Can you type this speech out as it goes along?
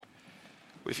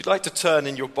Well, if you'd like to turn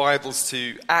in your Bibles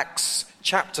to Acts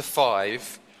chapter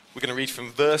 5, we're going to read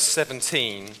from verse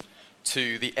 17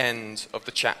 to the end of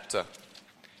the chapter.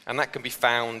 And that can be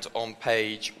found on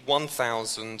page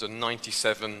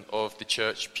 1097 of the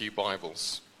Church Pew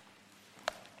Bibles.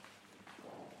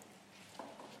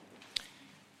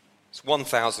 It's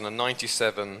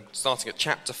 1097, starting at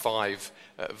chapter 5,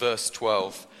 verse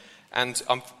 12. And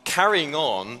I'm carrying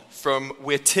on from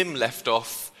where Tim left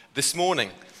off this morning.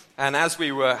 And as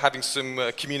we were having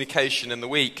some communication in the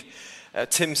week,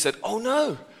 Tim said, "Oh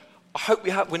no, I hope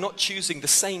we're not choosing the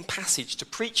same passage to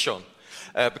preach on."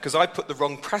 Because I put the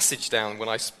wrong passage down when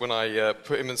I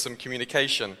put him in some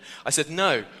communication. I said,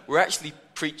 "No, we're actually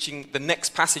preaching the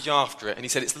next passage after it." And he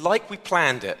said, "It's like we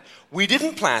planned it." We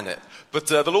didn't plan it, but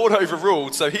the Lord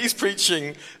overruled. So he's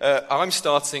preaching, I'm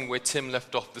starting where Tim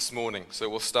left off this morning. So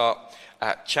we'll start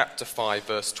at chapter 5,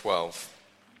 verse 12.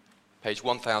 Page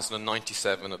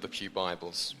 1097 of the Pew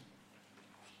Bibles.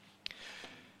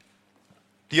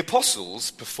 The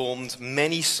apostles performed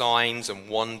many signs and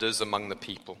wonders among the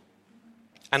people.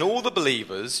 And all the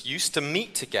believers used to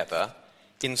meet together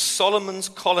in Solomon's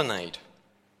colonnade.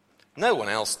 No one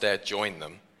else dared join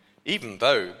them, even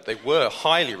though they were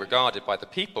highly regarded by the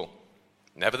people.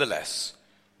 Nevertheless,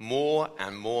 more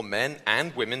and more men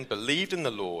and women believed in the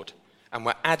Lord and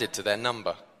were added to their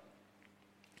number.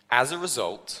 As a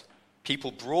result,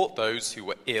 people brought those who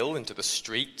were ill into the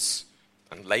streets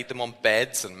and laid them on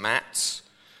beds and mats,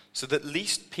 so that at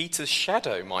least Peter's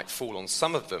shadow might fall on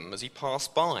some of them as he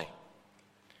passed by.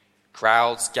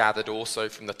 Crowds gathered also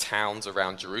from the towns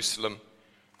around Jerusalem,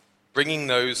 bringing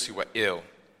those who were ill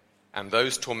and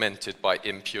those tormented by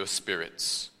impure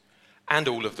spirits, and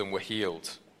all of them were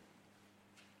healed.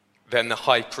 Then the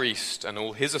high priest and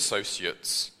all his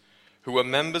associates, who were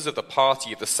members of the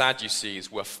party of the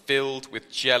Sadducees, were filled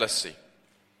with jealousy.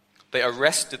 They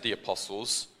arrested the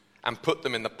apostles and put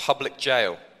them in the public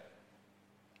jail.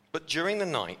 But during the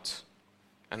night,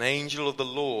 an angel of the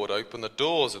Lord opened the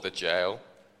doors of the jail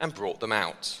and brought them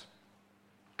out.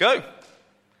 "Go,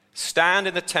 stand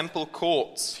in the temple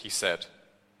courts," he said,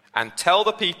 "and tell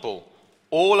the people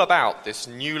all about this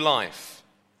new life."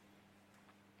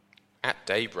 At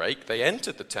daybreak, they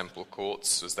entered the temple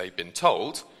courts as they'd been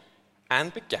told,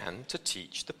 and began to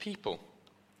teach the people.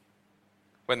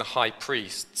 When the high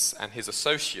priests and his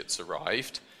associates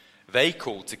arrived, they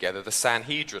called together the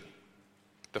Sanhedrin,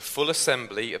 the full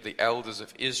assembly of the elders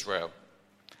of Israel,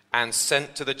 and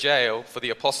sent to the jail for the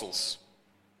apostles.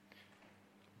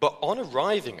 But on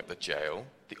arriving at the jail,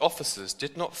 the officers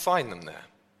did not find them there.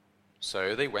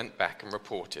 So they went back and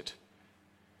reported,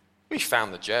 "We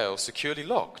found the jail securely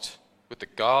locked, with the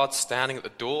guards standing at the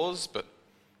doors, but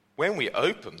when we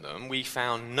opened them, we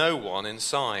found no one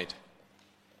inside."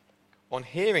 On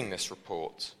hearing this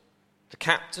report, the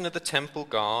captain of the temple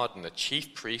guard and the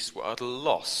chief priests were at a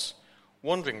loss,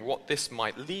 wondering what this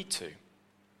might lead to.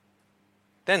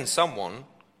 Then someone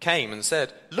came and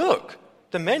said, "Look,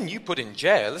 the men you put in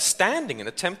jail are standing in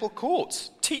the temple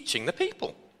courts, teaching the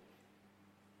people."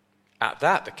 At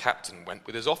that, the captain went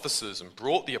with his officers and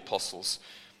brought the apostles.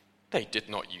 They did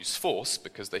not use force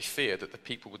because they feared that the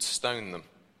people would stone them.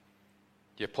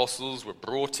 The apostles were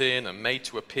brought in and made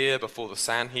to appear before the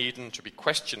Sanhedrin to be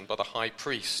questioned by the high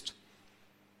priest.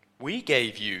 "We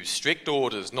gave you strict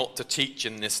orders not to teach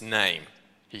in this name,"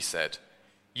 he said.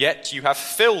 "Yet you have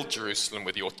filled Jerusalem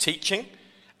with your teaching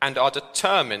and are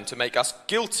determined to make us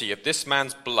guilty of this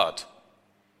man's blood."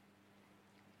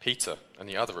 Peter and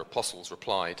the other apostles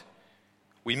replied,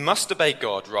 "We must obey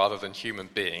God rather than human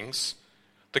beings.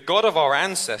 The God of our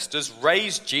ancestors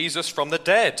raised Jesus from the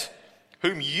dead,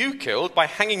 whom you killed by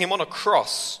hanging him on a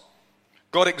cross.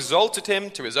 God exalted him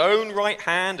to his own right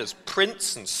hand as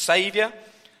Prince and Savior,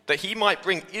 that he might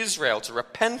bring Israel to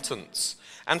repentance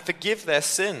and forgive their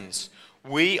sins.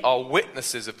 We are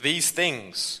witnesses of these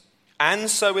things, and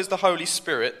so is the Holy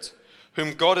Spirit,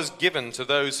 whom God has given to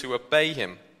those who obey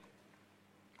him."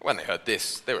 When they heard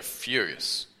this, they were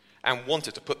furious and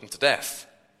wanted to put them to death.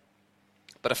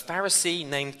 But a Pharisee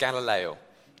named Galileo,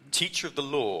 teacher of the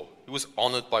law, who was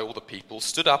honored by all the people,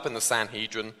 stood up in the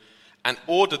Sanhedrin and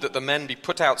ordered that the men be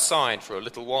put outside for a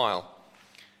little while.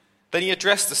 Then he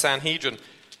addressed the Sanhedrin,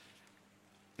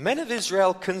 "Men of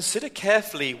Israel, consider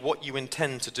carefully what you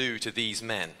intend to do to these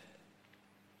men.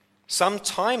 Some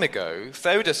time ago,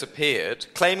 Theudas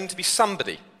appeared, claiming to be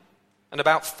somebody, and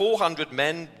about 400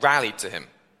 men rallied to him.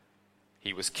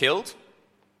 He was killed,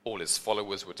 all his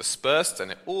followers were dispersed,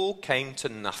 and it all came to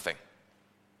nothing.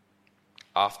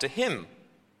 After him,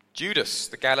 Judas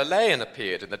the Galilean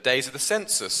appeared in the days of the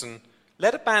census and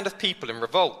led a band of people in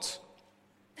revolt.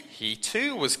 He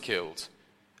too was killed,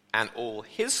 and all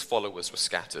his followers were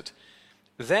scattered.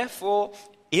 Therefore,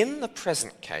 in the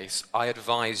present case, I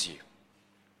advise you,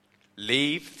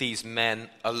 leave these men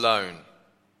alone.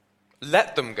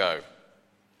 Let them go.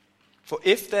 For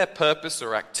if their purpose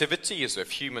or activity is of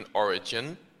human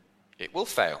origin, it will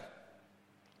fail.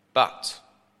 But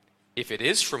if it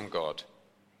is from God,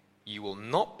 you will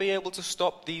not be able to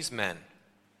stop these men.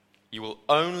 You will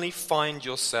only find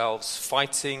yourselves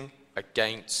fighting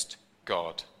against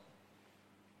God.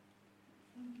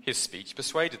 His speech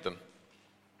persuaded them.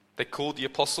 They called the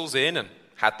apostles in and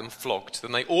had them flogged.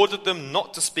 Then they ordered them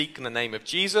not to speak in the name of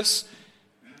Jesus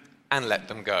and let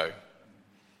them go.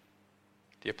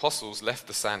 The apostles left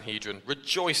the Sanhedrin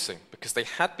rejoicing because they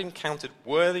had been counted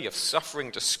worthy of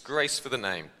suffering disgrace for the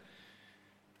name.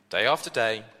 Day after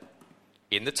day,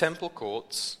 in the temple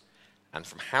courts and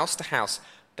from house to house,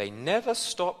 they never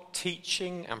stopped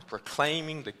teaching and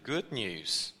proclaiming the good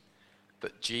news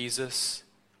that Jesus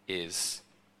is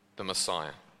the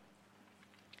Messiah.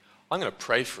 I'm going to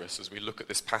pray for us as we look at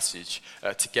this passage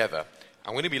together.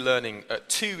 I'm going to be learning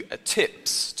two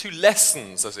tips, two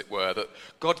lessons, as it were, that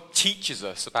God teaches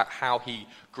us about how he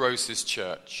grows his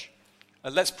church.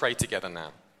 Let's pray together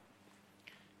now.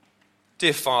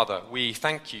 Dear Father, we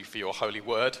thank you for your holy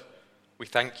word. We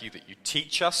thank you that you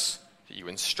teach us, that you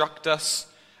instruct us,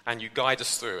 and you guide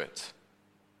us through it.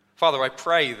 Father, I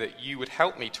pray that you would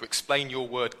help me to explain your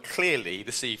word clearly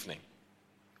this evening.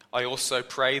 I also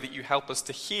pray that you help us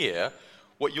to hear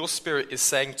what your Spirit is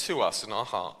saying to us in our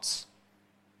hearts.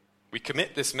 We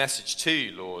commit this message to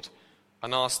you, Lord,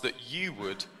 and ask that you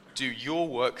would do your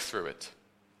work through it.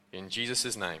 In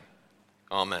Jesus' name,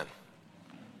 amen.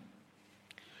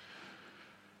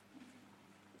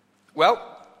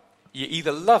 Well, you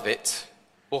either love it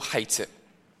or hate it.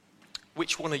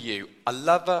 Which one are you, a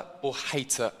lover or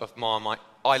hater of Marmite?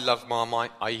 I love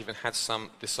Marmite. I even had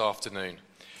some this afternoon.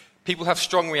 People have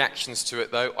strong reactions to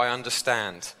it, though, I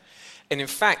understand. And in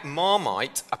fact,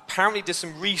 Marmite apparently did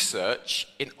some research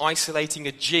in isolating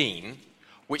a gene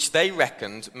which they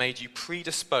reckoned made you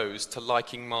predisposed to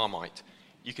liking Marmite.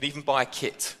 You can even buy a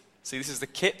kit. See, this is the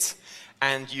kit,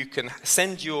 and you can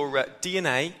send your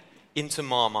DNA into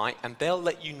Marmite, and they'll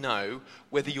let you know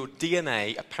whether your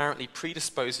DNA apparently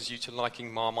predisposes you to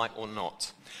liking Marmite or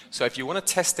not. So if you want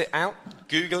to test it out,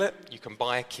 Google it, you can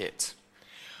buy a kit.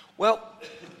 Well,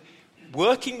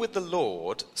 working with the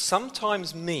Lord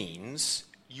sometimes means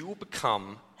you will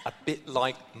become a bit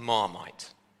like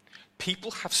Marmite.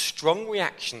 People have strong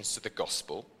reactions to the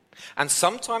gospel, and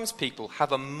sometimes people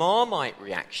have a Marmite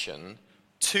reaction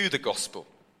to the gospel.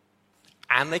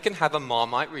 And they can have a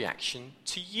Marmite reaction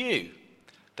to you.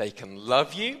 They can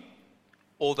love you,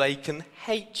 or they can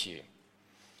hate you.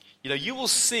 You know, you will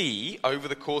see over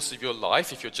the course of your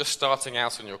life, if you're just starting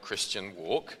out on your Christian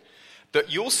walk, that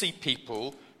you'll see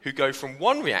people who go from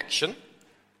one reaction,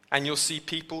 and you'll see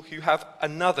people who have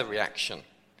another reaction.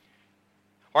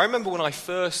 I remember when I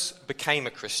first became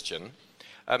a Christian,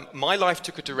 my life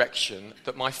took a direction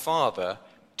that my father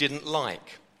didn't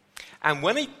like. And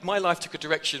when my life took a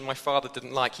direction my father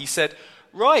didn't like, he said,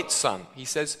 "Right, son," he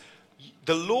says,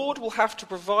 "the Lord will have to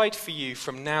provide for you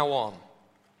from now on."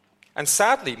 And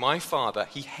sadly, my father,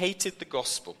 he hated the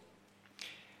gospel.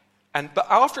 But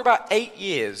after about 8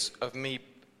 years of me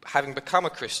having become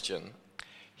a Christian,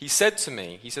 he said to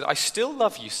me, he said, "I still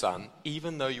love you, son,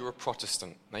 even though you're a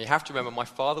Protestant." Now you have to remember, my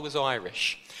father was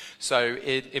Irish. So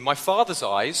in my father's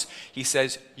eyes, he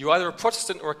says, you're either a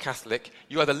Protestant or a Catholic,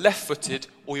 you're either left-footed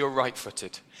or you're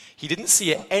right-footed. He didn't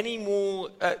see it any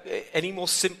more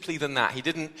simply than that. He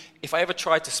didn't, if I ever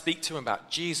tried to speak to him about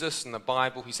Jesus and the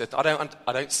Bible, he said, I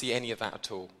don't see any of that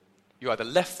at all. You're either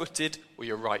left-footed or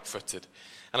you're right-footed.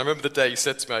 And I remember the day he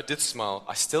said to me, I did smile,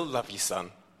 "I still love you,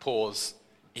 son. Pause,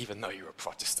 even though you're a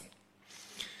Protestant."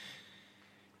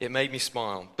 It made me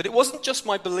smile. But it wasn't just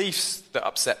my beliefs that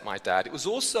upset my dad. It was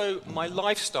also my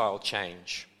lifestyle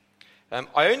change.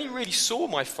 I only really saw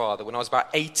my father when I was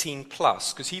about 18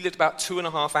 plus, because he lived about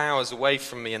 2.5 hours away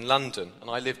from me in London, and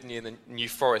I lived near the New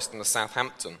Forest in the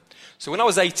Southampton. So when I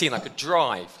was 18, I could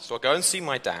drive. So I'd go and see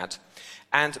my dad.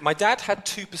 And my dad had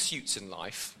two pursuits in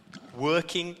life: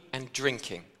 working and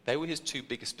drinking. They were his two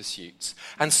biggest pursuits.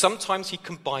 And sometimes he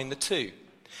combined the two.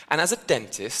 And as a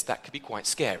dentist, that could be quite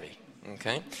scary.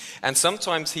 Okay? And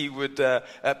sometimes he would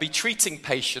be treating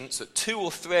patients at 2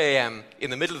 or 3 a.m. in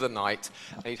the middle of the night,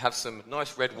 and he'd have some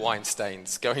nice red wine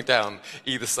stains going down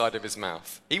either side of his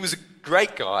mouth. He was a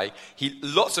great guy.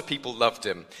 Lots of people loved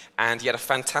him, and he had a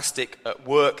fantastic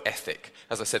work ethic,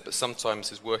 as I said, but sometimes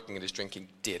his working and his drinking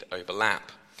did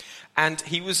overlap. And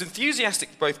he was enthusiastic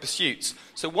for both pursuits.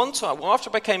 So one time, after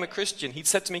I became a Christian, he'd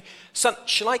said to me, "Son,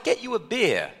 shall I get you a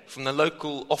beer from the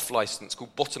local off-license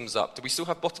called Bottoms Up?" Do we still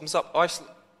have Bottoms Up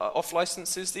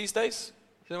off-licenses these days?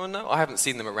 Does anyone know? I haven't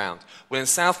seen them around. Well, in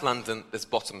South London, there's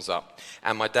Bottoms Up.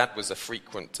 And my dad was a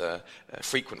frequent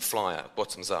flyer at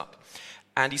Bottoms Up.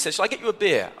 And he said, "Shall I get you a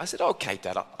beer?" I said, "Okay,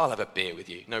 Dad, I'll have a beer with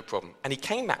you, no problem." And he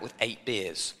came back with 8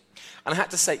 beers. And I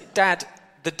had to say, "Dad,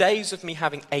 the days of me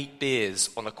having 8 beers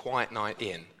on a quiet night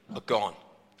in are gone.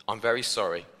 I'm very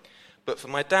sorry." But for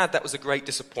my dad, that was a great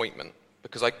disappointment,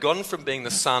 because I'd gone from being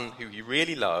the son who he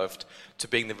really loved to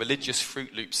being the religious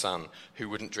Fruit Loop son who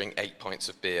wouldn't drink 8 pints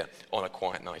of beer on a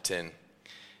quiet night in.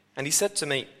 And he said to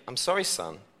me, "I'm sorry,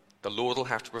 son, the Lord will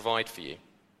have to provide for you."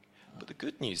 But the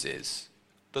good news is,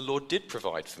 the Lord did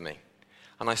provide for me.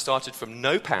 And I started from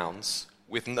no pounds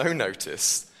with no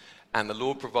notice, and the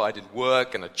Lord provided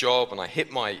work and a job, and I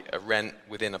hit my rent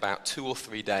within about 2 or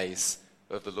 3 days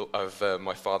of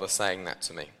my father saying that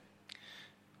to me.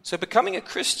 So becoming a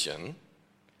Christian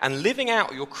and living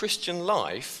out your Christian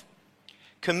life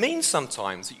can mean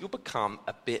sometimes that you'll become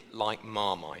a bit like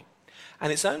Marmite.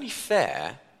 And it's only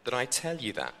fair that I tell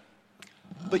you that.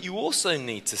 But you also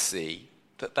need to see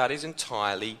that that is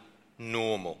entirely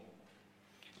normal.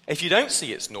 If you don't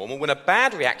see it's normal, when a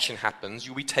bad reaction happens,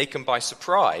 you'll be taken by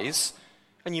surprise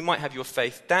and you might have your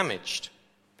faith damaged.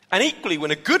 And equally,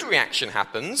 when a good reaction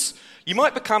happens, you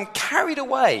might become carried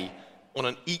away on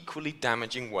an equally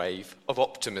damaging wave of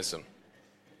optimism.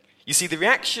 You see, the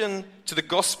reaction to the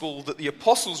gospel that the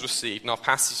apostles received in our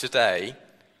passage today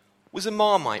was a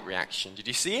Marmite reaction. Did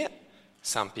you see it?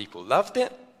 Some people loved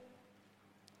it.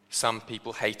 Some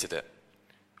people hated it.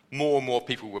 More and more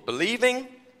people were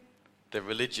believing. The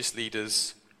religious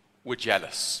leaders were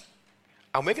jealous.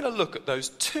 And we're going to look at those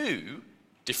 2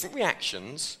 different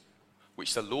reactions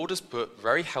which the Lord has put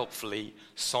very helpfully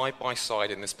side by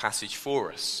side in this passage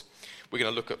for us. We're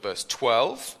going to look at verse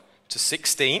 12 to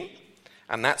 16,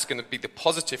 and that's going to be the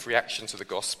positive reaction to the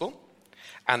gospel.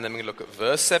 And then we're going to look at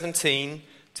verse 17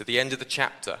 to the end of the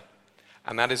chapter,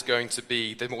 and that is going to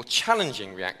be the more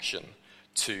challenging reaction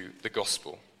to the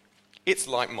gospel. It's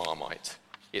like Marmite.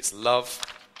 It's love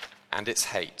and it's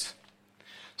hate.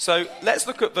 So let's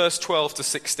look at verse 12 to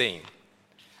 16.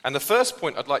 And the first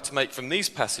point I'd like to make from these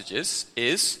passages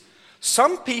is,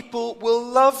 some people will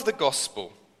love the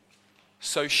gospel,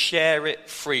 so share it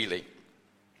freely.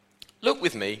 Look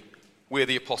with me where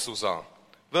the apostles are.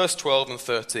 Verse 12 and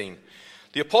 13.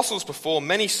 The apostles performed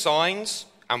many signs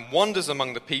and wonders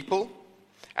among the people,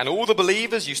 and all the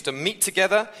believers used to meet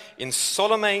together in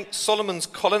Solomon's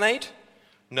colonnade.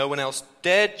 No one else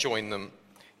dared join them,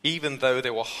 even though they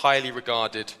were highly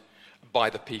regarded by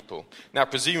the people. Now,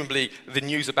 presumably, the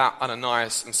news about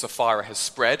Ananias and Sapphira has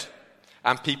spread,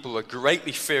 and people are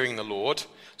greatly fearing the Lord,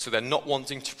 so they're not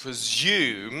wanting to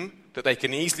presume that they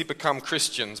can easily become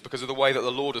Christians because of the way that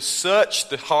the Lord has searched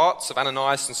the hearts of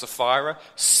Ananias and Sapphira,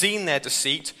 seen their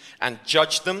deceit, and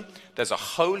judged them. There's a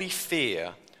holy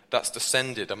fear that's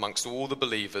descended amongst all the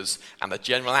believers and the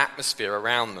general atmosphere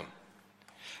around them.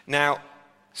 Now,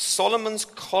 Solomon's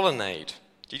colonnade,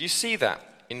 did you see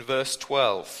that in verse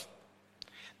 12?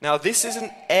 Now, this is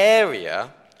an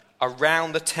area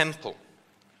around the temple.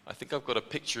 I think I've got a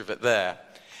picture of it there.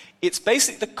 It's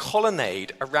basically the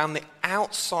colonnade around the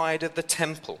outside of the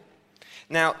temple.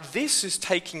 Now, this is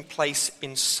taking place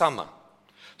in summer.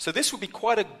 So this would be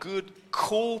quite a good,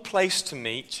 cool place to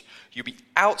meet. You'll be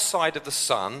outside of the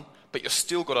sun, but you've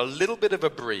still got a little bit of a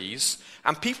breeze,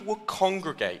 and people will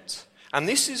congregate. And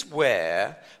this is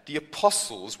where the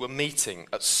apostles were meeting,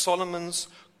 at Solomon's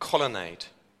colonnade.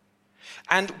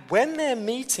 And when they're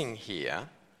meeting here,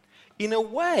 in a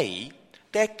way,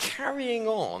 they're carrying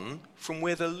on from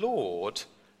where the Lord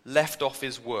left off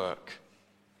his work.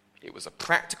 It was a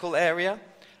practical area,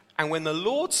 and when the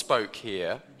Lord spoke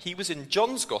here, he was in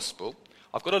John's Gospel.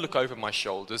 I've got to look over my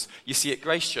shoulders. You see, at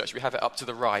Grace Church, we have it up to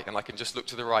the right, and I can just look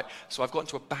to the right. So I've got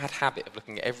into a bad habit of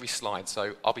looking at every slide,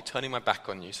 so I'll be turning my back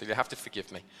on you, so you'll have to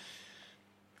forgive me.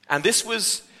 And this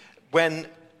was when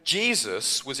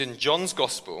Jesus was in John's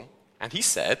Gospel, and he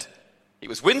said, it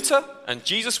was winter, and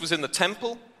Jesus was in the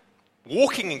temple,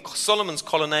 walking in Solomon's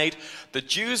colonnade. The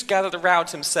Jews gathered around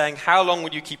him, saying, "How long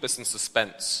will you keep us in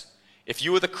suspense? If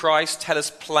you are the Christ, tell us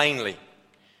plainly."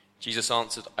 Jesus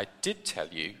answered, "I did tell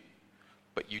you,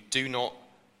 but you do not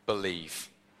believe."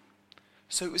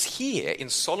 So it was here in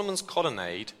Solomon's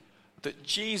colonnade that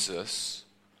Jesus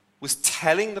was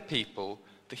telling the people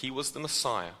that he was the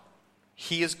Messiah.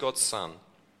 He is God's Son.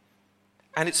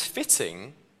 And it's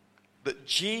fitting that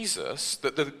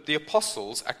the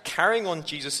apostles are carrying on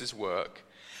Jesus' work,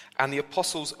 and the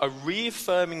apostles are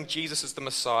reaffirming Jesus as the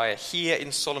Messiah here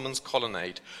in Solomon's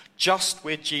colonnade, just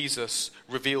where Jesus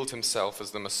revealed himself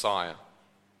as the Messiah.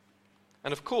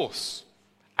 And of course,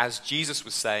 as Jesus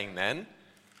was saying then,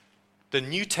 the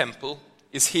new temple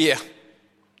is here.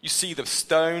 You see the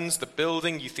stones, the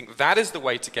building, you think that is the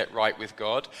way to get right with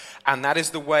God, and that is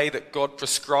the way that God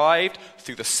prescribed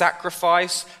through the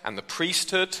sacrifice and the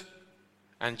priesthood.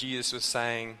 And Jesus was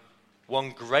saying,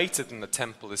 one greater than the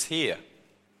temple is here.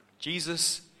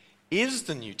 Jesus is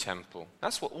the new temple.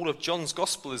 That's what all of John's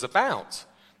gospel is about,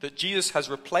 that Jesus has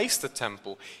replaced the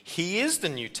temple. He is the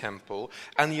new temple,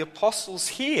 and the apostles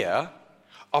here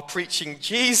are preaching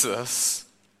Jesus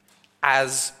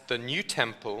as the new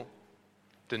temple,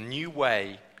 the new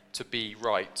way to be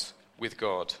right with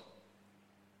God.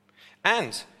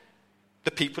 And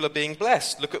the people are being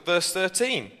blessed. Look at verse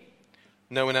 13.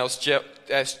 No one else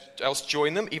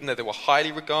joined them, even though they were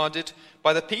highly regarded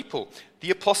by the people.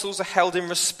 The apostles are held in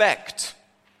respect.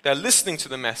 They're listening to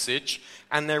the message,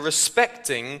 and they're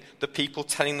respecting the people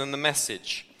telling them the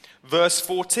message. Verse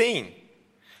 14.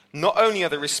 Not only are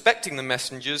they respecting the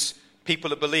messengers,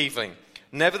 people are believing.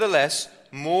 Nevertheless,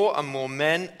 more and more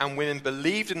men and women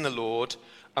believed in the Lord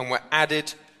and were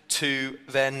added to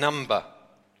their number.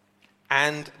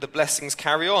 And the blessings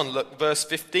carry on. Look, verse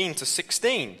 15 to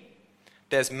 16.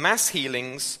 There's mass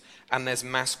healings and there's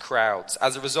mass crowds.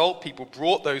 As a result, people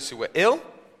brought those who were ill.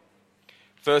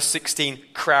 Verse 16,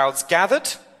 crowds gathered,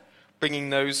 bringing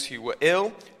those who were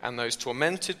ill and those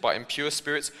tormented by impure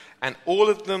spirits, and all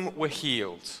of them were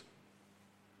healed.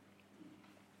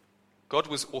 God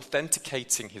was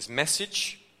authenticating his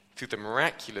message through the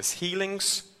miraculous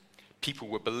healings. People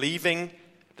were believing.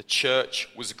 The church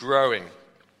was growing.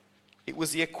 It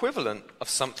was the equivalent of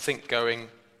something going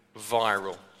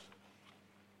viral.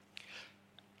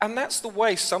 And that's the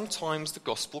way sometimes the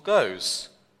gospel goes.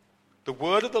 The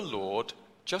word of the Lord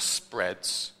just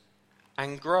spreads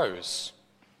and grows.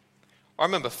 I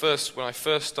remember when I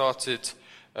first started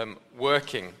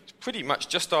working, pretty much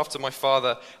just after my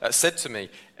father said to me,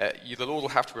 the Lord will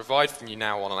have to provide from you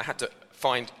now on, and I had to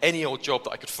find any old job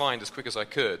that I could find as quick as I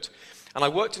could. And I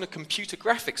worked in a computer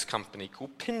graphics company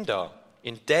called Pindar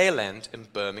in Dale End in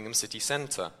Birmingham city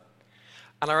centre.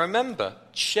 And I remember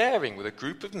sharing with a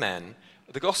group of men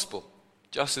the gospel.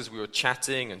 Just as we were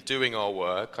chatting and doing our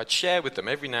work, I'd share with them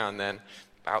every now and then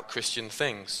about Christian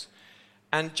things.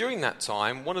 And during that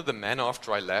time, one of the men,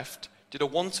 after I left, did a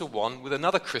one-to-one with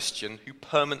another Christian who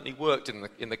permanently worked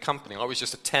in the company. I was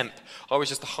just a temp. I was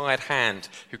just a hired hand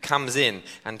who comes in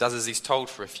and does as he's told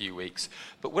for a few weeks.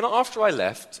 But after I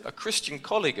left, a Christian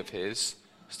colleague of his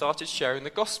started sharing the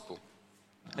gospel.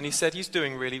 And he said he's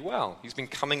doing really well. He's been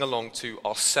coming along to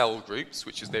our cell groups,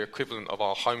 which is their equivalent of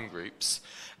our home groups,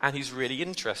 and he's really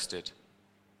interested.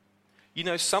 You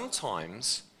know,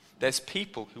 sometimes there's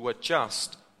people who are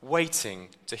just waiting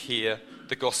to hear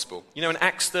the gospel. You know, in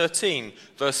Acts 13,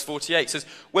 verse 48, it says,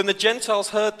 when the Gentiles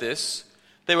heard this,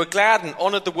 they were glad and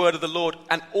honored the word of the Lord,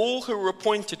 and all who were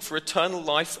appointed for eternal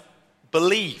life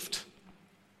believed.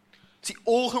 See,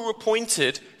 all who were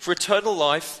appointed for eternal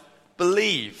life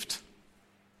believed.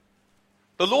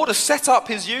 The Lord has set up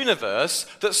his universe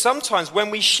that sometimes when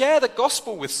we share the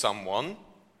gospel with someone,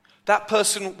 that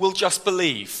person will just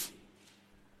believe.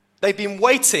 They've been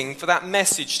waiting for that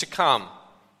message to come.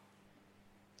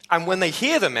 And when they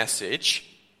hear the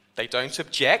message, they don't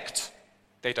object,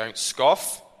 they don't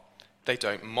scoff, they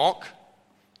don't mock,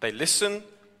 they listen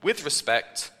with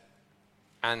respect,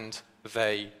 and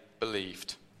they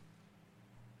believed.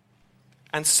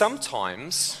 And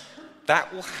sometimes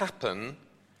that will happen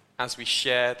as we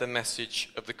share the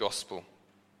message of the gospel.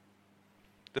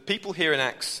 The people here in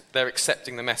Acts, they're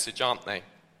accepting the message, aren't they?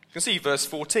 You can see verse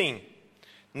 14.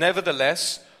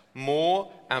 Nevertheless,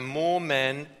 more and more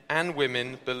men and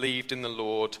women believed in the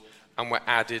Lord and were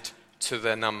added to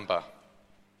their number.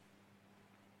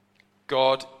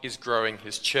 God is growing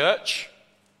his church.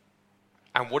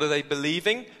 And what are they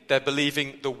believing? They're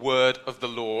believing the word of the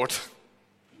Lord.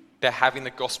 They're having the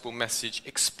gospel message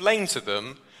explained to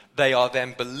them. They are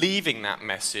then believing that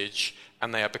message,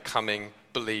 and they are becoming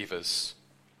believers.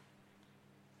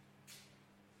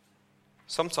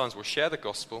 Sometimes we'll share the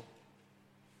gospel,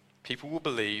 people will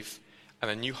believe,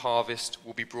 and a new harvest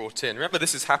will be brought in. Remember,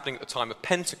 this is happening at the time of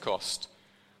Pentecost,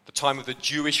 the time of the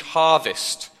Jewish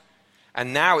harvest.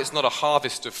 And now it's not a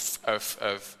harvest of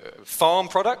farm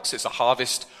products, it's a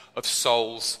harvest of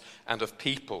souls and of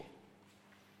people.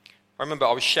 I remember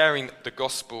I was sharing the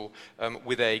gospel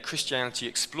with a Christianity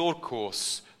Explored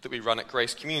course that we run at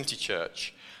Grace Community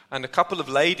Church. And a couple of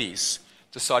ladies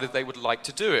decided they would like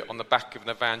to do it on the back of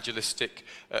an evangelistic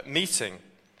meeting.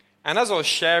 And as I was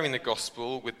sharing the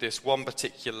gospel with this one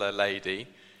particular lady,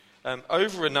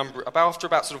 after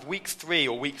about sort of week 3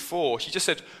 or week 4, she just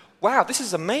said, "Wow, this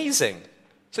is amazing."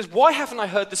 She says, "Why haven't I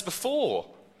heard this before?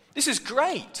 This is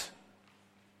great."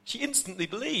 She instantly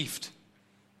believed.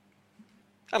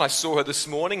 And I saw her this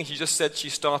morning, and she just said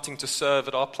she's starting to serve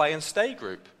at our play and stay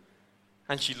group.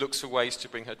 And she looks for ways to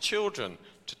bring her children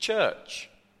to church.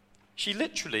 She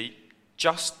literally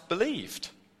just believed.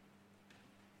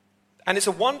 And it's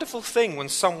a wonderful thing when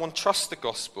someone trusts the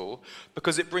gospel,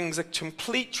 because it brings a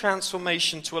complete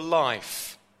transformation to a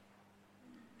life.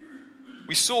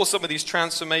 We saw some of these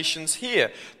transformations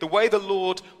here. The way the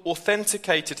Lord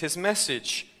authenticated his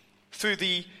message through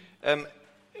the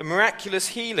miraculous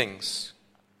healings.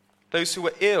 Those who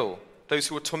were ill, those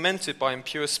who were tormented by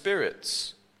impure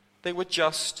spirits, they were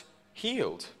just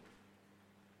healed.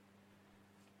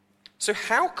 So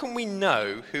how can we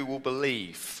know who will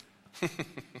believe?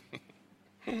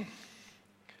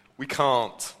 We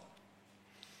can't.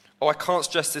 I can't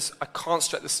stress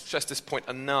this point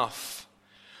enough.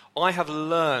 I have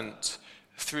learnt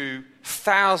through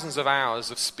thousands of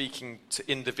hours of speaking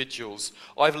to individuals,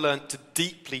 I've learnt to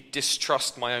deeply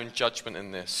distrust my own judgment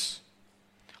in this.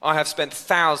 I have spent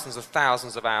thousands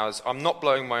of hours. I'm not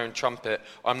blowing my own trumpet.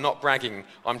 I'm not bragging.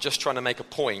 I'm just trying to make a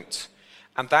point.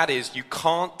 And that is, you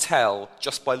can't tell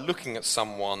just by looking at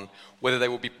someone whether they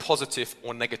will be positive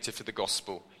or negative to the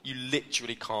gospel. You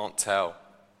literally can't tell.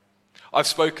 I've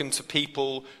spoken to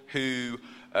people who,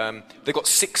 they've got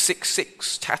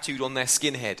 666 tattooed on their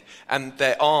skinhead, and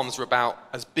their arms are about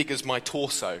as big as my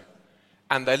torso.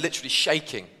 And they're literally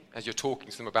shaking as you're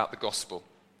talking to them about the gospel.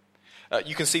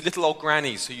 You can see little old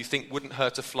grannies who you think wouldn't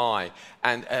hurt a fly,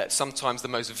 and sometimes the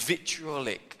most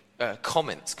vitriolic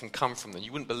comments can come from them.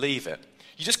 You wouldn't believe it.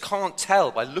 You just can't tell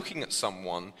by looking at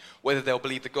someone whether they'll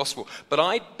believe the gospel. But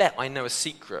I bet I know a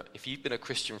secret. If you've been a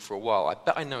Christian for a while, I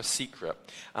bet I know a secret.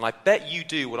 And I bet you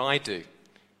do what I do.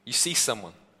 You see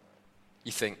someone,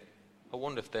 you think, I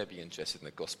wonder if they'd be interested in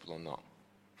the gospel or not.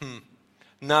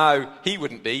 No, he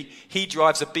wouldn't be. He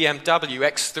drives a BMW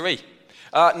X3.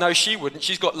 No, she wouldn't.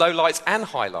 She's got lowlights and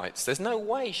highlights. There's no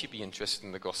way she'd be interested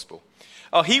in the gospel.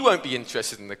 Oh, he won't be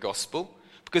interested in the gospel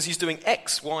because he's doing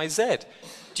X, Y, Z.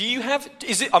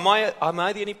 Am I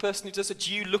the only person who does it?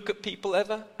 Do you look at people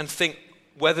ever and think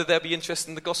whether they'll be interested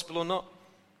in the gospel or not?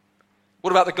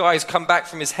 What about the guy who's come back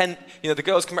from his the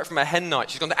girl's come back from her hen night.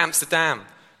 She's gone to Amsterdam.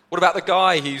 What about the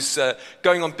guy who's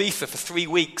going on Ibiza for 3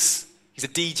 weeks? He's a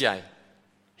DJ.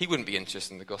 He wouldn't be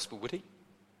interested in the gospel, would he?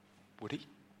 Would he?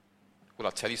 Well,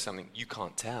 I'll tell you something. You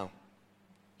can't tell.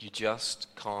 You just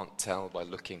can't tell by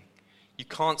looking. You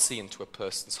can't see into a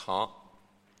person's heart.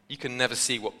 You can never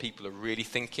see what people are really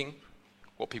thinking,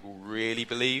 what people really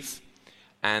believe.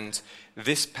 And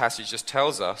this passage just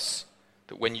tells us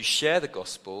that when you share the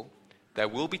gospel, there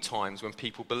will be times when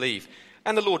people believe.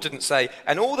 And the Lord didn't say,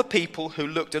 and all the people who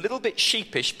looked a little bit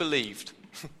sheepish believed.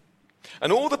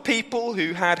 And all the people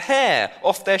who had hair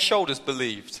off their shoulders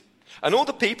believed. And all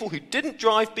the people who didn't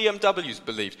drive BMWs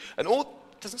believed. And it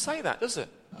doesn't say that, does it?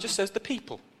 It just says the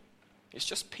people. It's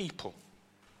just people.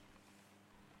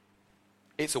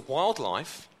 It's a wild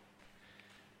life,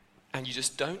 and you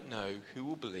just don't know who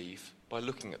will believe by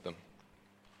looking at them.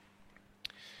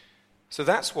 So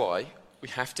that's why we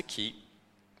have to keep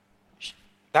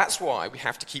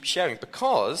sharing,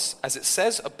 because, as it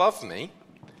says above me,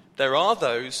 there are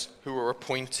those who are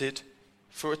appointed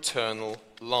for eternal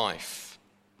life.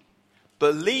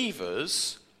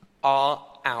 Believers are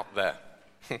out there.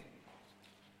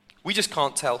 We just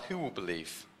can't tell who will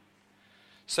believe.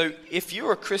 So if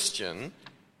you're a Christian,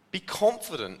 be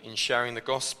confident in sharing the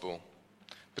gospel,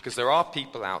 because there are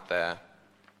people out there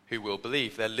who will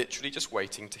believe. They're literally just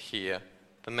waiting to hear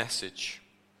the message.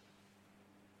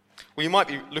 Well, you might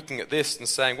be looking at this and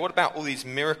saying, what about all these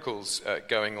miracles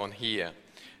going on here?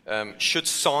 Should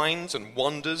signs and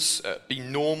wonders be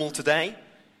normal today?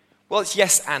 Well, it's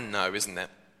yes and no, isn't it?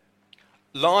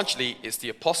 Largely, it's the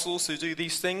apostles who do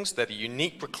these things. They're the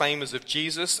unique proclaimers of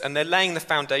Jesus, and they're laying the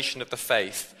foundation of the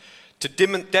faith to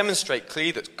demonstrate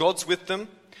clearly that God's with them,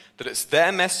 that it's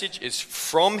their message is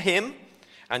from him,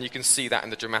 and you can see that in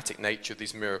the dramatic nature of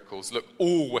these miracles. Look,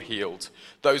 all were healed.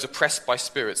 Those oppressed by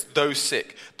spirits, those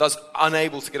sick, those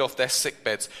unable to get off their sick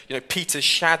beds. Peter's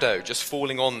shadow just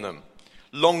falling on them.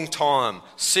 Long time,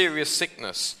 serious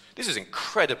sickness. This is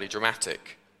incredibly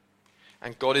dramatic.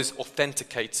 And God is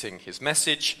authenticating his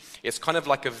message. It's kind of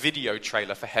like a video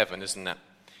trailer for heaven, isn't it?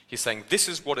 He's saying, this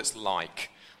is what it's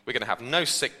like. We're going to have no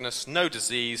sickness, no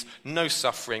disease, no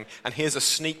suffering. And here's a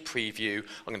sneak preview.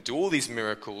 I'm going to do all these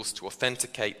miracles to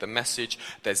authenticate the message.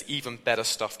 There's even better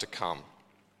stuff to come.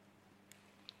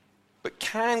 But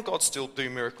can God still do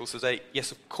miracles today?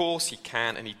 Yes, of course he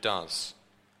can, and he does.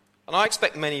 And I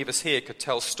expect many of us here could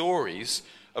tell stories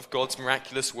of God's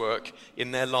miraculous work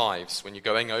in their lives when you're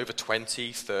going over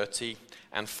 20, 30,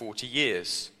 and 40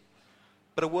 years.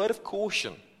 But a word of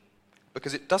caution,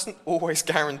 because it doesn't always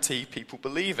guarantee people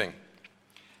believing.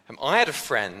 I had a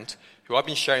friend who I've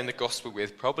been sharing the gospel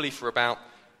with probably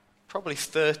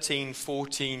 13,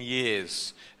 14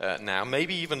 years now,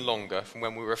 maybe even longer, from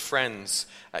when we were friends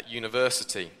at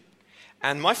university.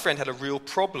 And my friend had a real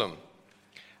problem.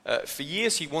 For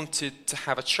years he wanted to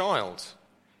have a child,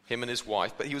 him and his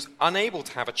wife, but he was unable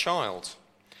to have a child.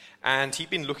 And he'd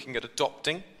been looking at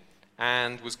adopting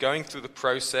and was going through the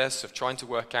process of trying to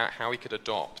work out how he could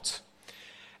adopt.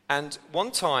 And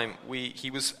one time we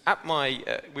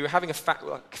were having a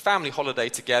family holiday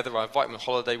together. I invited him on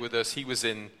holiday with us.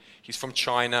 He's from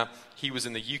China. He was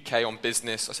in the UK on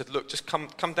business. I said, look, just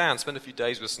come down, spend a few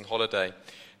days with us on holiday.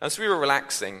 And so we were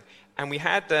relaxing, and we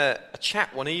had a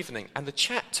chat one evening, and the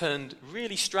chat turned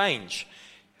really strange.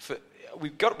 We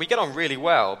get on really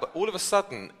well, but all of a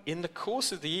sudden, in the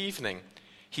course of the evening,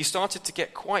 he started to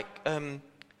get quite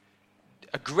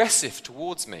aggressive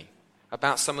towards me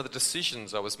about some of the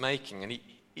decisions I was making. And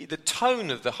the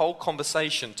tone of the whole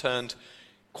conversation turned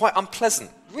quite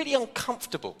unpleasant, really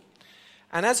uncomfortable.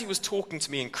 And as he was talking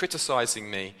to me and criticizing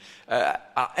me,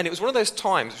 and it was one of those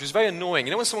times which was very annoying.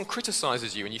 You know when someone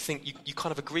criticizes you and you think you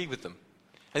kind of agree with them?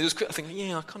 And I think,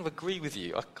 yeah, I kind of agree with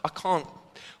you.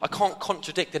 I can't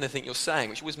contradict anything you're saying,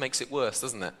 which always makes it worse,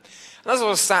 doesn't it? And as I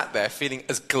was sat there feeling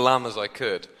as glum as I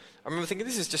could, I remember thinking,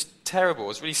 this is just terrible. It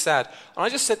was really sad. And I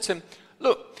just said to him,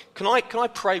 look, can I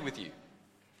pray with you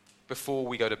before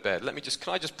we go to bed?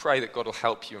 Can I just pray that God will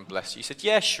help you and bless you? He said,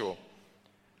 yeah, sure.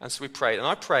 And so we prayed, and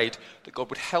I prayed that God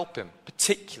would help him,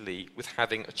 particularly with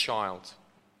having a child.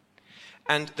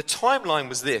 And the timeline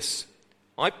was this.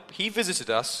 He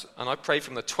visited us, and I prayed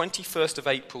from the 21st of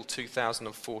April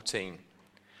 2014.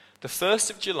 The 1st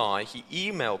of July,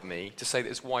 he emailed me to say that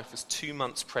his wife was 2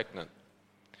 months pregnant.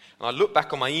 And I looked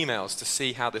back on my emails to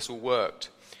see how this all worked.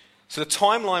 So the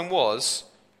timeline was,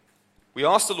 we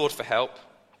asked the Lord for help,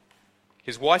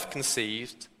 his wife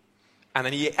conceived, and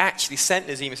then he actually sent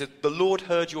his email and said, the Lord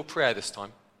heard your prayer this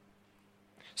time.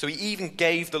 So he even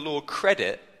gave the Lord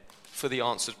credit for the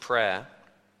answered prayer.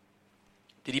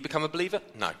 Did he become a believer?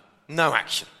 No. No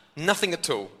action. Nothing at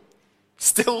all.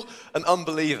 Still an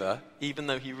unbeliever, even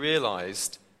though he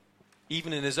realized,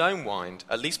 even in his own mind,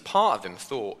 at least part of him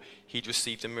thought he'd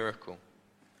received a miracle.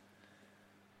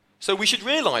 So we should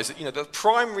realize that, the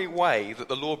primary way that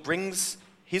the Lord brings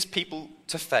his people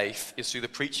to faith is through the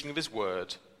preaching of his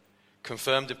word,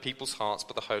 confirmed in people's hearts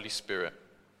by the Holy Spirit.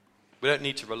 We don't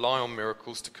need to rely on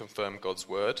miracles to confirm God's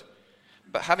word.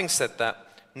 But having said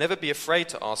that, never be afraid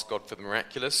to ask God for the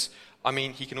miraculous.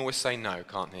 He can always say no,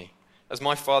 can't he? As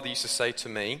my father used to say to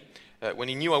me, when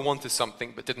he knew I wanted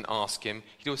something but didn't ask him,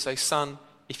 he'd always say, son,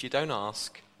 if you don't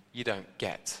ask, you don't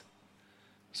get.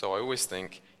 So I always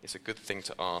think it's a good thing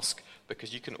to ask,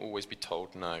 because you can always be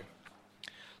told no.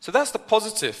 So that's the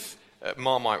positive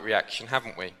Marmite reaction,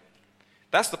 haven't we?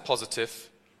 That's the positive.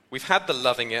 We've had the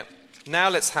loving it. Now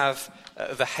let's have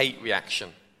the hate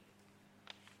reaction.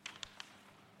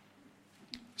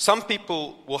 Some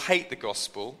people will hate the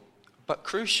gospel, but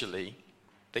crucially,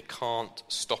 they can't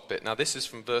stop it. Now this is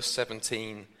from verse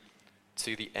 17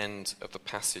 to the end of the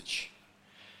passage.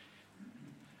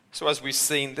 So as we've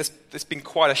seen, there's been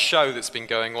quite a show that's been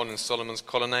going on in Solomon's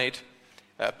colonnade,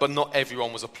 but not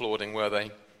everyone was applauding, were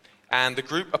they? And the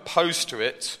group opposed to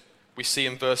it, we see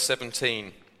in verse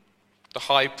 17, the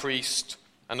high priest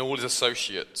and all his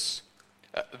associates.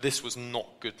 This was not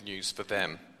good news for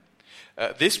them.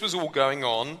 This was all going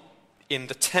on in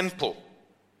the temple,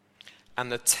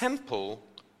 and the temple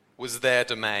was their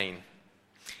domain.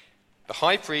 The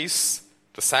high priests,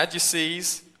 the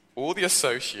Sadducees, all the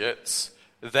associates,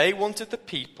 they wanted the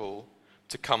people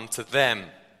to come to them.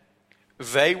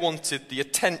 They wanted the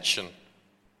attention.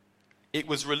 It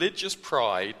was religious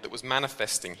pride that was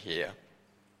manifesting here.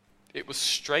 It was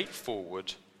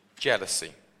straightforward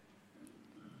jealousy.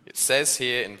 It says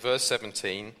here in verse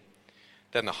 17,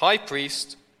 then the high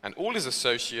priest and all his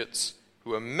associates,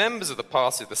 who were members of the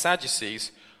party of the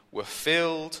Sadducees, were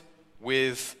filled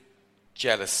with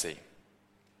jealousy.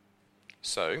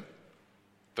 So,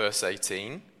 verse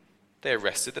 18, they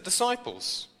arrested the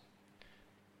disciples.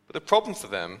 But the problem for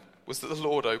them was that the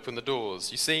Lord opened the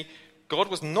doors. You see, God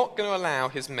was not going to allow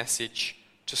his message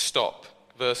to stop.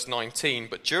 Verse 19,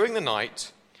 but during the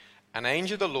night, an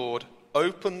angel of the Lord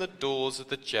opened the doors of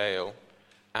the jail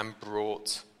and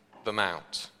brought them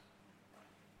out.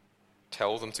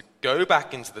 Tell them to go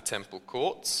back into the temple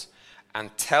courts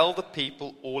and tell the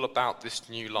people all about this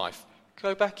new life.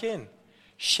 Go back in.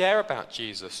 Share about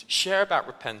Jesus. Share about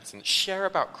repentance. Share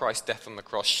about Christ's death on the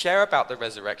cross. Share about the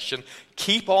resurrection.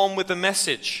 Keep on with the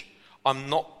message. I'm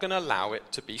not going to allow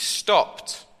it to be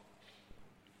stopped.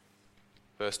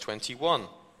 Verse 21.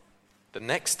 The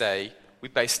next day, we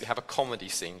basically have a comedy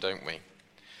scene, don't we?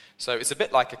 So it's a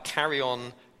bit like a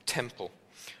carry-on temple.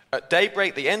 At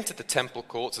daybreak, they entered the temple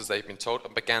courts, as they've been told,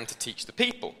 and began to teach the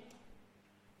people.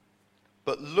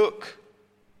 But look,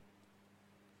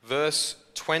 verse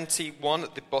 21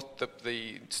 at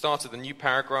the start of the new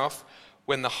paragraph.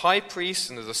 When the high priest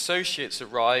and his associates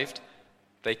arrived,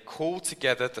 they called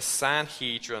together the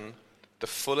Sanhedrin, the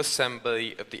full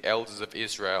assembly of the elders of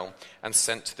Israel, and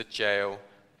sent to the jail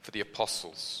for the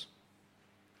apostles.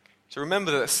 So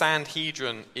remember that the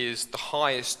Sanhedrin is the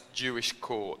highest Jewish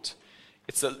court.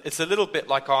 It's a little bit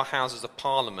like our Houses of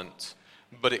Parliament,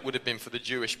 but it would have been for the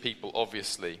Jewish people,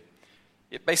 obviously.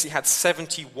 It basically had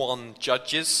 71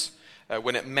 judges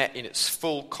when it met in its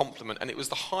full complement, and it was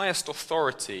the highest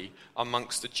authority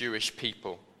amongst the Jewish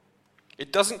people.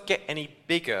 It doesn't get any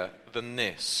bigger than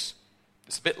this.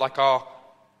 It's a bit like our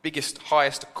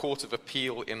highest court of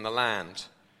appeal in the land.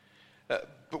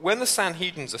 But when the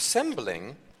Sanhedrin's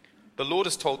assembling, the Lord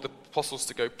has told the apostles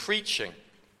to go preaching.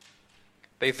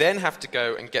 They then have to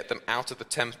go and get them out of the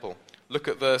temple. Look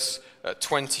at verse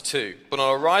 22. But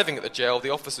on arriving at the jail,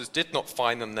 the officers did not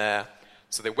find them there.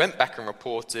 So they went back and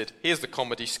reported. Here's the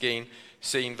comedy scene,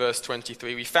 verse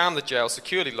 23. We found the jail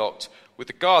securely locked, with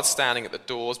the guards standing at the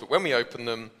doors, but when we opened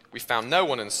them, we found no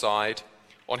one inside.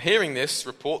 On hearing this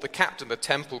report, the captain of the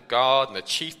temple guard and the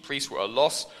chief priests were at a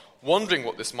loss, wondering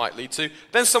what this might lead to.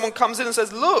 Then someone comes in and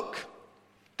says, "Look,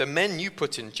 the men you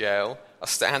put in jail are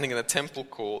standing in the temple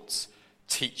courts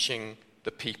teaching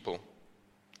the people."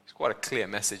 It's quite a clear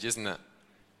message, isn't it?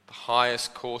 The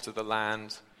highest court of the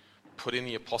land, putting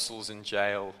the apostles in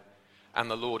jail,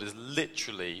 and the Lord is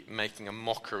literally making a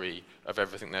mockery of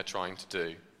everything they're trying to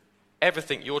do.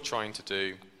 Everything you're trying to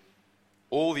do,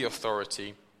 all the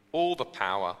authority, all the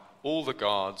power, all the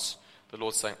guards, the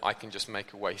Lord's saying, I can just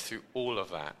make a way through all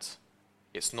of that.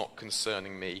 It's not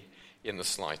concerning me in the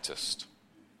slightest.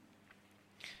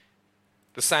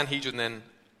 The Sanhedrin then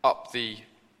up the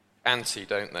ante,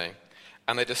 don't they?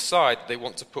 And they decide they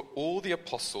want to put all the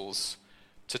apostles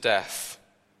to death.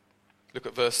 Look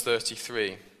at verse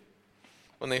 33.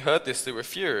 When they heard this, they were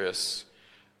furious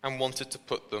and wanted to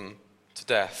put them to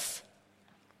death.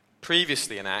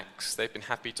 Previously in Acts, they've been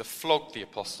happy to flog the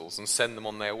apostles and send them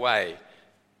on their way.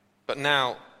 But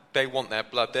now they want their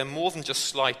blood. They're more than just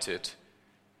slighted.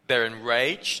 They're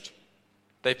enraged.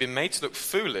 They've been made to look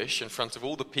foolish in front of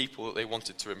all the people that they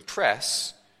wanted to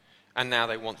impress. And now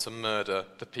they want to murder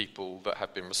the people that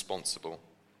have been responsible.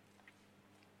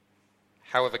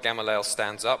 However, Gamaliel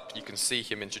stands up. You can see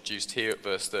him introduced here at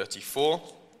verse 34.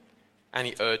 And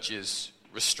he urges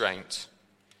restraint.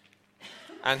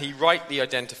 And he rightly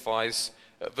identifies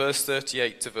at verse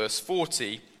 38 to verse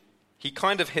 40, he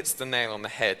kind of hits the nail on the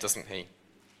head, doesn't he?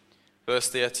 Verse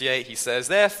 38, he says,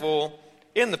 "Therefore,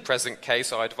 in the present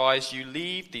case, I advise you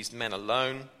leave these men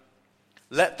alone.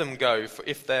 Let them go, for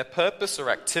if their purpose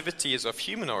or activity is of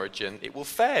human origin, it will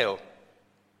fail.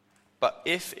 But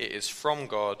if it is from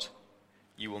God,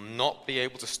 you will not be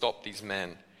able to stop these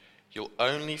men. You'll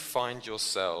only find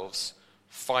yourselves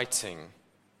fighting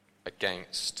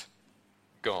against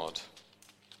God."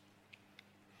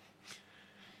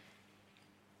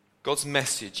 God's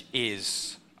message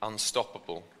is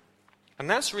unstoppable. And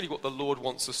that's really what the Lord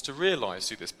wants us to realize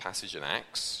through this passage in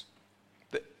Acts.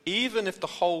 That even if the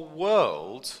whole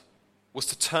world was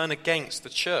to turn against the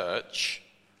church,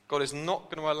 God is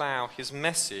not going to allow his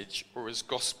message or his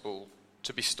gospel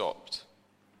to be stopped.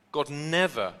 God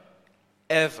never,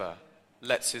 ever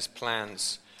lets his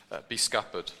plans be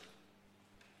scuppered.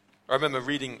 I remember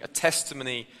reading a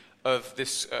testimony of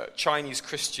this Chinese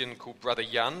Christian called Brother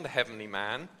Yun, the Heavenly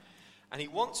Man. And he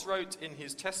once wrote in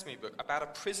his testimony book about a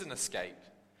prison escape.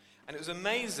 And it was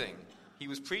amazing. He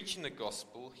was preaching the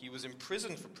gospel. He was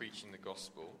imprisoned for preaching the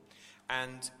gospel.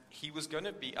 And he was going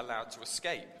to be allowed to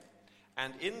escape.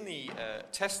 And in the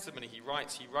testimony he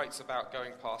writes about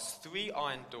going past 3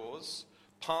 iron doors,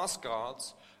 past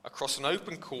guards, across an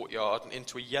open courtyard and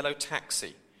into a yellow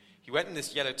taxi. He went in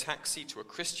this yellow taxi to a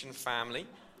Christian family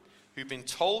who'd been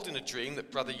told in a dream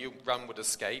that Brother Yun would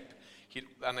escape,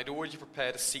 and they'd already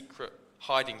prepared a secret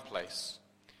hiding place.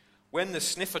 When the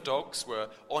sniffer dogs were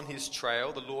on his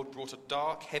trail, the Lord brought a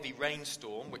dark, heavy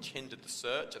rainstorm which hindered the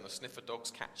search and the sniffer dogs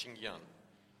catching Yun.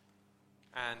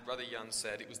 And Brother Yun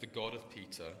said it was the God of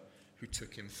Peter who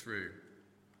took him through.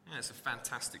 And it's a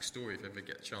fantastic story if you ever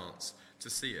get a chance to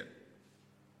see it.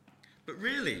 But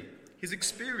really, his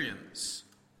experience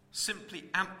simply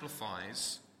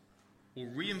amplifies or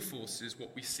reinforces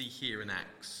what we see here in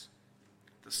Acts.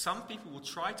 That some people will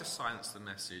try to silence the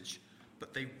message,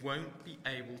 but they won't be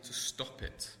able to stop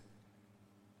it.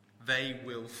 They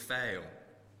will fail.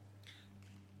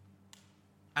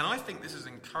 And I think this is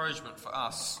encouragement for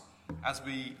us as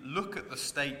we look at the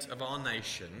state of our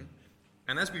nation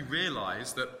and as we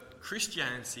realise that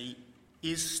Christianity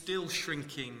is still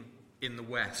shrinking in the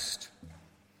West.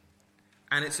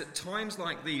 And it's at times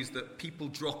like these that people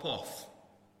drop off.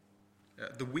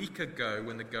 The weaker go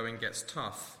when the going gets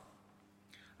tough.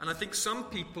 And I think some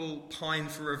people pine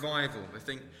for revival. They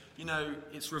think,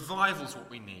 it's revival's what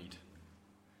we need.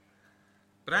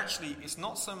 But actually, it's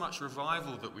not so much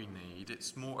revival that we need,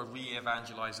 it's more a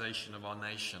re-evangelization of our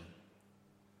nation.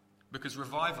 Because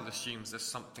revival assumes there's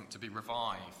something to be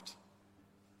revived.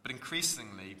 But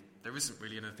increasingly, there isn't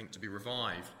really anything to be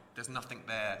revived. There's nothing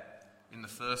there in the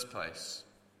first place.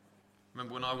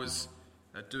 Remember when I was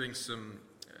doing some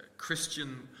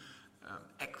Christian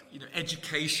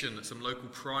education at some local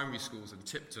primary schools in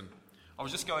Tipton, I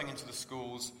was just going into the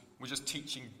schools, we're just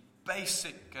teaching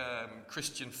basic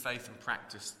Christian faith and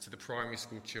practice to the primary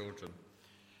school children.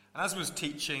 And as I was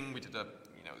teaching, we did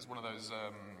it was one of those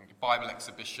Bible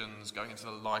exhibitions going into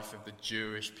the life of the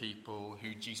Jewish people,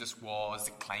 who Jesus was,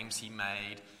 the claims he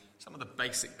made, some of the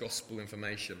basic gospel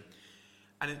information.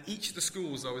 And in each of the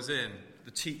schools I was in,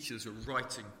 the teachers were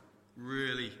writing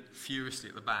really furiously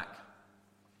at the back.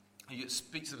 And you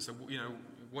speak to them and say,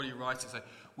 what are you writing? Say,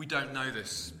 we don't know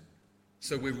this.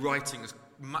 So we're writing as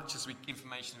much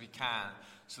information as we can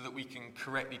so that we can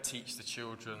correctly teach the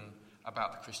children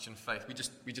about the Christian faith. We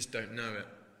just don't know it.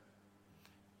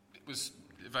 It was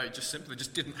very just simple. They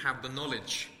just didn't have the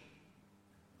knowledge.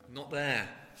 Not there.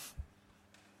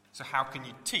 So how can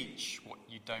you teach what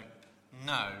you don't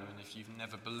know? And if you've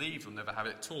never believed or never had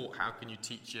it taught, how can you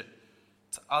teach it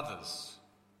to others?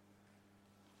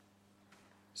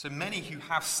 So many who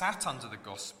have sat under the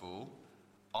gospel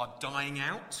are dying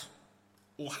out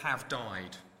or have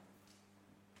died.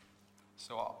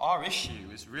 So our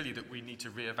issue is really that we need to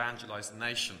re-evangelize the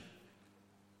nation.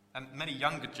 And many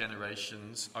younger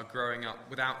generations are growing up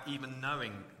without even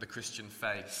knowing the Christian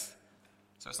faith.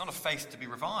 So it's not a faith to be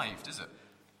revived, is it?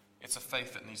 It's a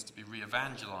faith that needs to be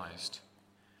re-evangelized.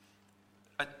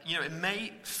 It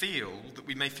may feel that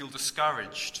we may feel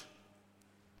discouraged.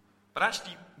 But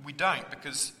actually we don't,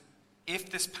 because if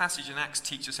this passage in Acts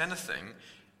teaches anything,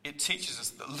 it teaches us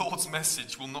that the Lord's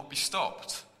message will not be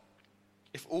stopped.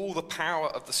 If all the power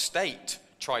of the state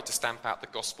tried to stamp out the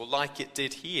gospel like it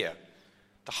did here,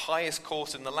 the highest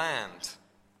court in the land,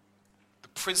 the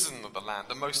prison of the land,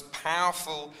 the most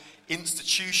powerful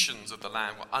institutions of the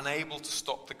land were unable to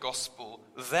stop the gospel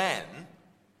then,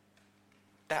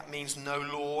 that means no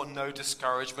law, no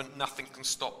discouragement, nothing can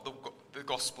stop the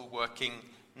gospel working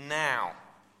now.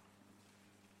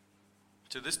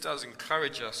 So this does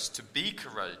encourage us to be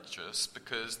courageous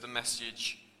because the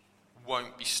message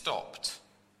won't be stopped.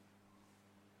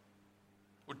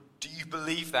 Or do you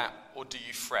believe that, or do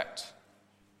you fret?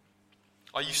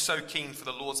 Are you so keen for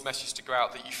the Lord's message to go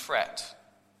out that you fret?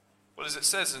 Well, as it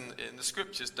says in the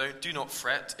scriptures, do not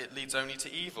fret, it leads only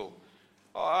to evil.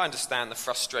 Oh, I understand the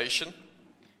frustration.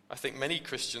 I think many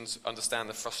Christians understand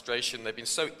the frustration. They've been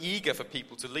so eager for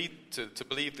people to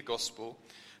believe the gospel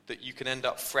that you can end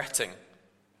up fretting.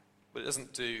 But it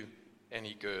doesn't do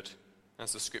any good.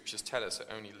 As the scriptures tell us, it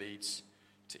only leads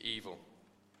to evil.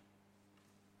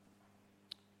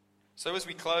 So as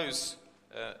we close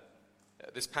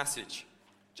this passage,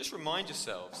 just remind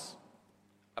yourselves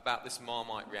about this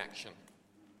Marmite reaction.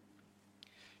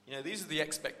 These are the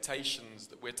expectations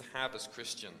that we're to have as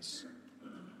Christians.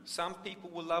 Some people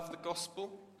will love the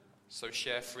gospel, so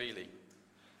share freely.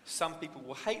 Some people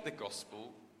will hate the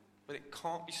gospel, but it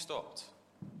can't be stopped.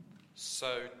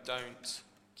 So don't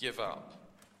give up.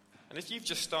 And if you've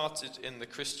just started in the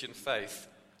Christian faith,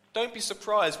 don't be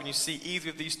surprised when you see either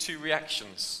of these two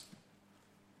reactions.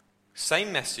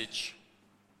 Same message,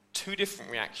 two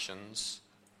different reactions,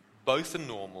 both are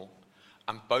normal,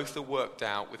 and both are worked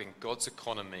out within God's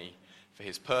economy for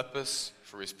his purpose,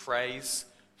 for his praise,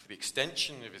 for the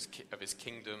extension of his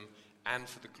kingdom, and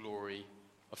for the glory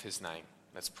of his name.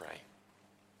 Let's pray.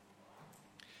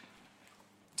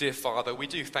 Dear Father, we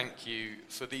do thank you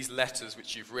for these letters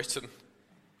which you've written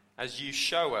as you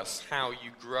show us how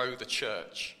you grow the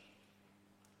church.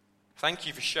 Thank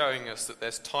you for showing us that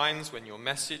there's times when your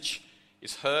message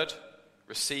is heard,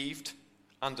 received,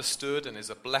 understood, and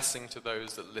is a blessing to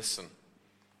those that listen.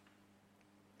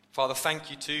 Father,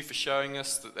 thank you too for showing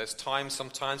us that there's times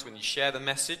sometimes when you share the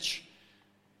message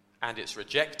and it's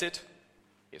rejected,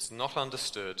 it's not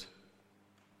understood.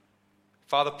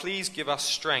 Father, please give us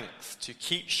strength to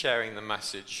keep sharing the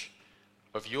message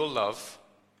of your love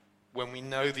when we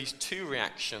know these two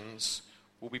reactions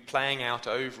will be playing out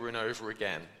over and over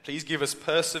again. Please give us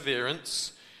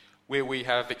perseverance where we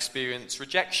have experienced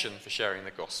rejection for sharing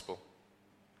the gospel.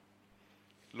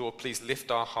 Lord, please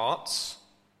lift our hearts,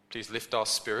 please lift our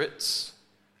spirits,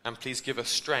 and please give us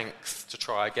strength to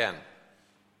try again.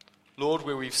 Lord,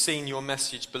 where we've seen your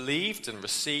message believed and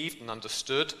received and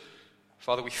understood,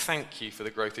 Father, we thank you for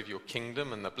the growth of your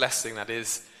kingdom and the blessing that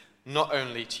is not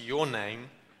only to your name,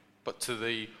 but to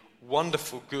the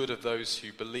wonderful good of those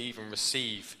who believe and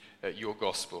receive your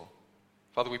gospel.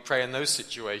 Father, we pray in those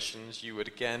situations you would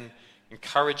again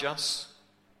encourage us,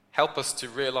 help us to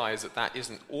realize that that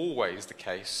isn't always the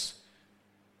case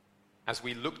as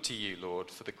we look to you, Lord,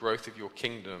 for the growth of your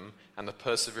kingdom and the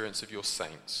perseverance of your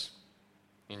saints.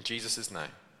 In Jesus'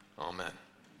 name, amen.